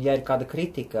 Un ja ir kāda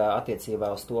kritika attiecībā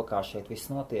uz to, kā šeit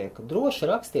viss notiek, droši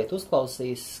rakstiet,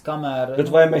 uzklausīs, kamēr... Bet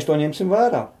vai mēs to ņemsim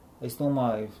vērā? Es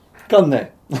domāju... Kad ne?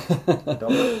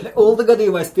 Ulda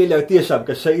gadījumā es pieļauju tiešām,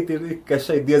 ka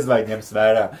šeit diez vai ņems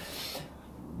vērā.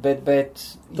 Bet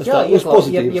jā,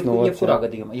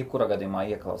 jebkurā gadījumā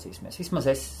ieklausīsimies. Vismaz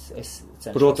es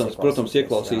cenšos Protams,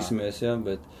 ieklausīsimies, jā,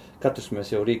 bet katrs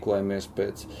mēs jau rīkojamies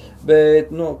pēc.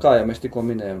 Bet, kā jau mēs tikko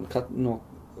minējām,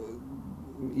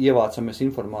 ievācamies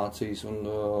informācijas un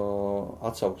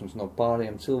atsauksmes no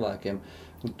pāriem cilvēkiem.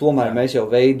 Un tomēr mēs jau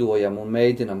veidojam un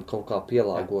mēģinam kaut kā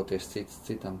pielāgoties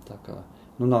citam. Tā kā,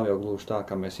 nav jau gluži tā,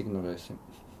 kā mēs ignorēsim.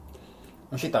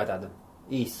 Un šitā ir tāda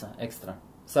īsa, ekstra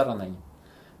saruniņa,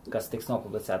 kas tiks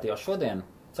nopublicēta jau šodien,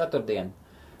 ceturtdien.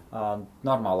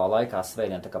 Normālā laikā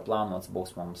svētdien, tā kā plānots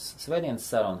būs mums svētdienas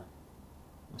saruna.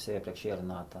 Mums iepriekš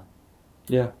ierunātā.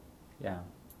 Jā.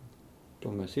 To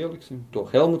mēs ieliksim. To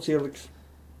Helmuts ieliks.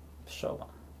 Šaubā.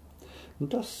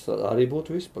 Tas arī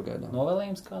būtu viss pagaidām.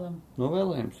 Novēlējums kādam?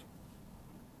 Novēlējums.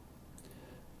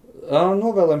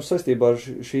 Novēlējums saistībā ar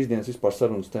šīs dienas vispār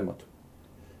sarunas tematu.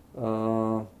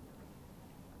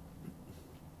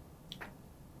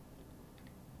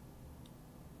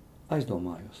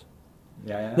 Aizdomājos.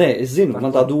 Jā. Nē, es zinu,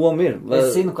 man tā doma ir.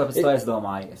 Es zinu, kāpēc tu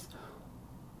aizdomājies.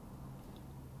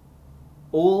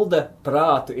 Ulda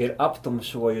prātu ir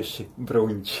aptumšojuši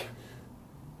bruņķi.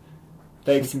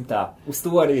 Teiksim tā, uz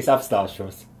to arī es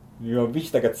apstāšos. Jo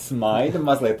viņš tagad smaida,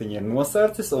 mazliet viņa ir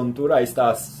nosarcis, un tur aiz tā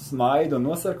smaida un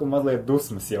nosarka, un mazliet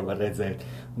dusmas jau var redzēt.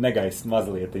 Negais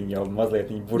mazliet viņa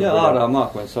burbuļā. Jā, ārā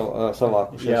mākoņi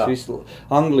savākušies visu.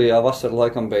 Anglijā vasara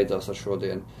laikam beidzās ar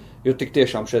šodienu. Jo tik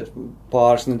tiešām šeit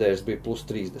pāris nedēļas bija plus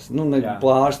 30.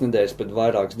 Pāris nedēļas, bet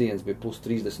vairākas dienas bija plus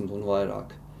 30 un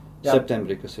vairāk. Jā.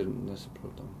 Septembrī, kas ir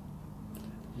nesaprotam.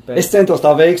 Es centos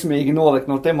tā veiksmīgi nolikt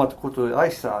no temata, ko tu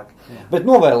aizsāki. Jā. Bet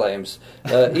novēlējums.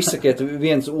 Izsakiet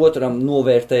viens otram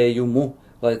novērtējumu,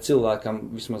 lai cilvēkam,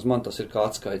 vismaz man tas ir kā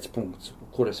atskaites punkts,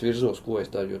 kur es virzos, ko es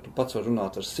daru. Jo tu pats var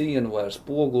runāt ar sienu vai ar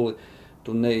spoguli,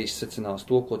 tu neizsecinās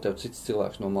to, ko tev cits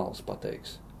cilvēks no malas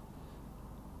pateiks.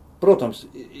 Protams,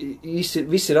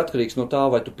 viss ir atkarīgs no tā,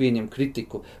 vai tu pieņem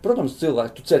kritiku. Protams,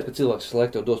 tu cer, ka cilvēks visu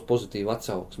laiku tev dos pozitīvu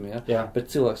atsauksmi, ja? Jā.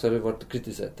 Bet cilvēks arī var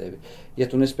kritizēt tevi. Ja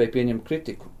tu nespēji pieņemt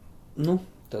kritiku,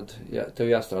 tad tev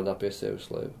jāstrādā pie sevis,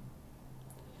 lai...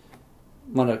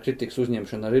 Man ar kritikas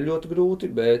uzņemšanu arī ļoti grūti,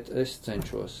 bet es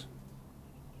cenšos.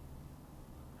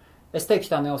 Es teikšu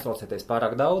tā, neuztraucieties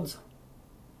pārāk daudz.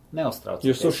 Neuztraucieties.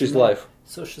 Jūs sushis life.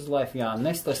 Sushis life, jā.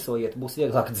 Nestresojiet, būs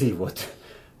vieglāk dzīvot.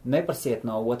 Neprasiet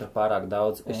no otra pārāk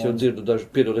daudz. Es jau dzirdu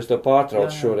piedod, es tev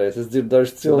pārtraucu šoreiz. Es dzirdu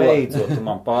dažu cilvēku. Beidzot, tu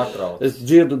man pārtrauc. Es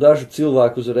dzirdu dažu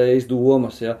cilvēku uzreiz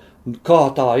domas, ja. Kā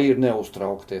tā ir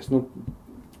neuztraukties?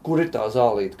 Kur ir tā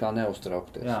zālīte, kā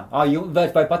neuztraukties? Jā.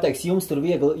 Vai pateiks, jums tur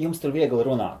viegli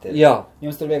runāt? Ir. Jā.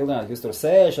 Jums tur viegli runāt, jūs tur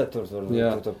sēžat,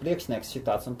 tur priekšnieks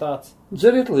šitāds un tāds.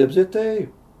 Dzeriet liepziet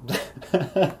tēju.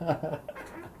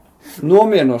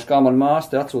 Nomierinoši, kā man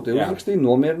māste atsūtīja uzrakstīja,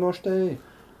 nomierinoši tēju.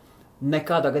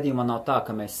 Nekādā gadījumā nav tā,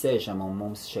 ka mēs sēžam un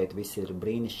mums šeit viss ir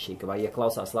brīnišķīgi, vai ja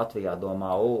klausās Latvijā,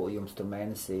 domā, jums tur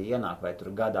mēnesī ienāk, vai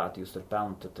tur gadāt, jūs tur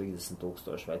pelnat 30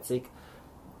 000 vai cik.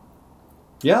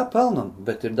 Jā, pelnam,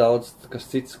 bet ir daudz kas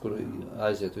cits, kur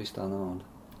aiziet viss tā nauda.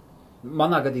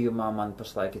 Manā gadījumā man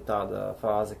pašlaik ir tāda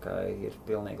fāze, ka ir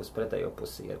pilnīgi uz pretējo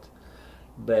pusi iet.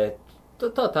 Bet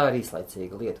tā ir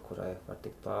īslaicīga lieta, kurai var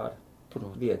tikt pāri.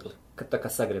 Viegli, tā kā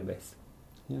sagribēs.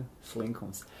 Jā.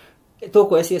 Slinkums. To,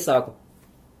 ko es iesāku,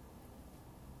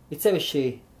 ir sevišķi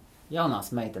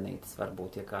jaunās meitenītes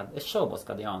varbūt, ja kāda, es šaubos,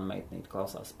 kāda jauna meitenīte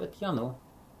klausās, bet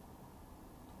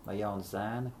vai jauna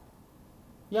zēni,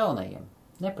 jaunajiem.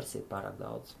 Neprasiet pārāk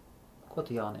daudz. Ko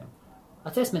tu jauniem?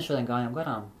 Atceries, mēs šodien gājām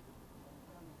garām.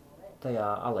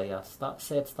 Tajā alejā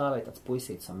stāvēja tāds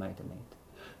puisītis un meitenīte.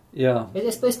 Jā.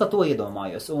 Es par to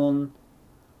iedomājos. Un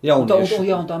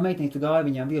tā meitenīte gāja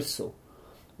viņam virsū.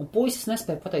 Un puisis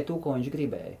nespēja pateikt to, ko viņš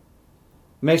gribēja.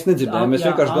 Mēs nedzirdējām, mēs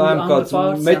vienkārši gājām kāds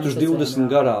metrus 20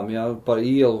 garām, par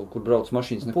ielu, kur brauc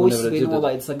mašīnas, neko nevarēja dzirdēt. Puisis bija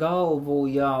nolaidis galvu,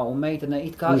 un meitene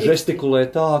it kā... Un žestikulē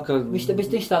tā, ka...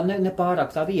 Viņš tā nepārāk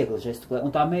tā viegli žestikulē,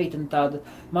 un tā meitene tāda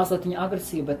mazliet viņa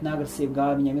agresīva, bet neagresīva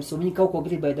gāja viņam virsū. Viņa kaut ko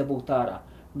gribēja dabūt ārā,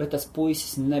 bet tas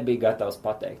puisis nebija gatavs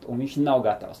pateikt, un viņš nav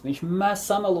gatavs. Viņš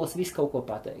samelos visu kaut ko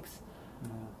pateiks.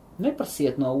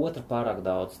 Neprasiet no otra pārāk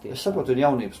daudz tieši. Es saprotu, ir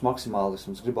jaunības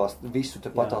maksimālisms, gribās visu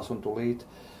te patās un tūlīt.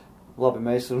 Labi,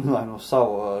 mēs runājam no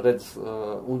sava redzes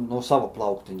un no sava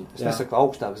plauktiņa. Es nesaku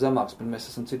augstāk, zemāks, bet mēs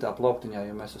esam citā plauktiņā,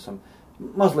 jo mēs esam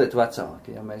mazliet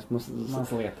vecāki. Ja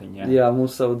Mazlietiņ, jā,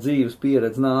 mums savu dzīves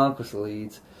pieredze nākus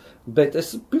līdz. Bet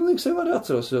es pilnīgi sev arī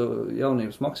atceros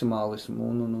jaunības maksimālismu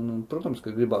un protams,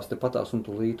 ka gribās te patās un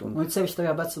tūlīt. Un sevišķi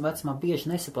tajā vecumā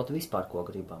bieži nesaprot vispār, ko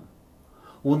gribam.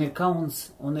 Un ir kauns,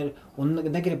 un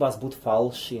negribās būt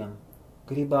falšiem.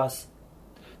 Gribās...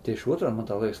 Tieši otrādi man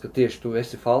tā liekas, ka tieši tu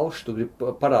esi falšs, tu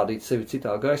gribi parādīt sevi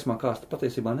citā gaismā, kāds tu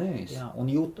patiesībā neesi. Jā, un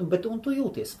tu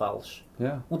jūties falšs.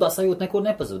 Jā. Un tā sajūta nekur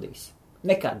nepazudīs.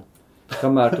 Nekad.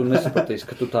 Kamēr tu nesapratīsi,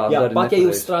 ka tu tā dari nepareizi. Pat ja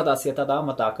jūs strādāsiet tādā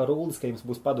amatā kā rūlis, ka jums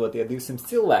būs padotie 200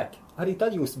 cilvēki, arī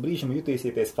tad jūs brīžam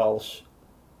jutīsieties falšs.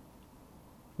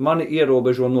 Mani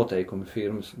ierobežo noteikumi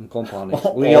firmas un kompānijas.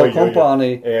 Liela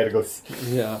kompānija. Ērglis.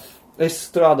 Jā. Es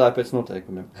strādāju pēc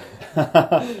noteikumiem.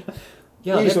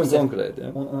 Jā, īsi un konkrēti. Ja.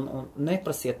 Un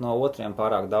neprasiet no otriem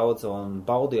pārāk daudz un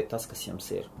baudiet tas, kas jums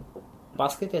ir.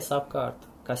 Paskatieties apkārt,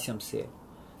 kas jums ir.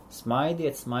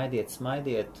 Smaidiet.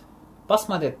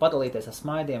 Pasmaidiet, padalīties ar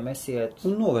smaidiem, esiet...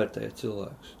 Un novērtējiet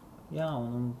cilvēkus. Jā,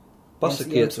 un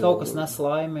pasakiet, kaut kas nes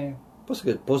laimi.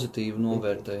 Pasakiet pozitīvu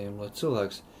novērtējumu, lai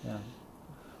cilvēks... Jā.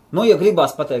 Ja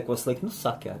gribās pateikt, ko slikt,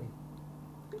 saki arī.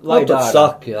 Tad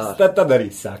saki, jā. Tad arī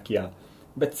saki, jā.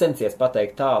 Bet censies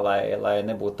pateikt tā, lai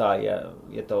nebūtu tā,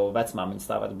 ja tev vecmāmiņa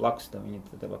stāvētu blakus, tad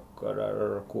viņa tev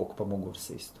ar koku pa muguru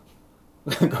sistu.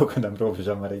 Kaut kādām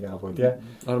robežām arī jābūt, ja?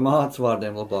 Ar mātes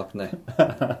vārdiem labāk ne.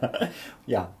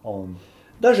 Jā, un...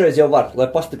 Dažreiz jau var, lai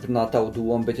pastiprinātu tavu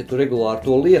domu, bet ja tu regulāri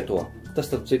to lieto,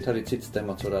 tas tad arī cits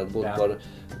temats varētu būt par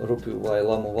rupju vai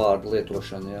lamu vārdu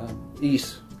lietošanu, jā.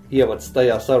 Ievads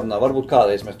tajā sarunā, varbūt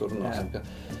kādreiz mēs to runāsim, ka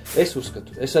es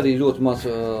uzskatu, es arī ļoti maz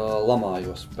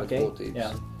lamājos pēc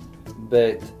būtības,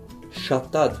 bet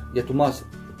tad, ja tu maz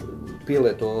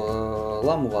pielieto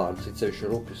lamu vārdus, it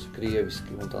sevišķi rupjus,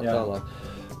 krieviski un tā tālāk,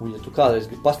 un ja tu kādreiz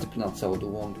gribi pastiprināt savu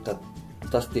domu, tad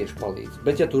tas tieši palīdz.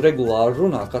 Bet ja tu regulāri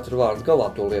runā, katru vārdu galā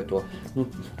to lieto,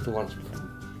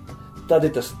 tad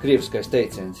ir tas krieviskais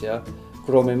teiciens, ja,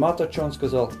 kromi matačons,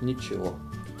 kazal, ničilo.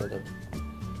 Tad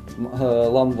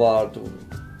lamu vārdu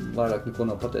vairāk neko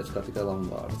nav pateicis, kā tikai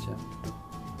lamu vārds,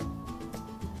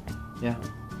 Jā.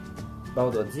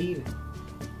 Baudot dzīvi,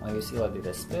 vai jūs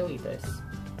ielaidīties spēlītēs,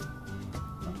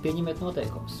 pieņemiet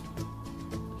noteikumus.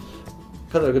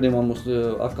 Katrā gadījumā mums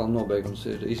atkal nobeigums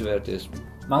ir izvērties.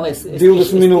 Man liekas,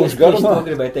 20 minūšu garumā. Es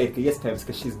gribēju teikt, ka iespējams,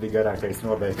 ka šis bija garākais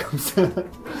nobeigums.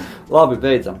 Labi,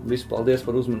 beidzam. Visu paldies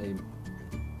par uzmanību.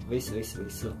 Visu.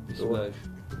 Visu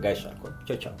gaišu. Gaišāko.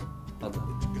 Čau.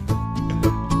 Atā.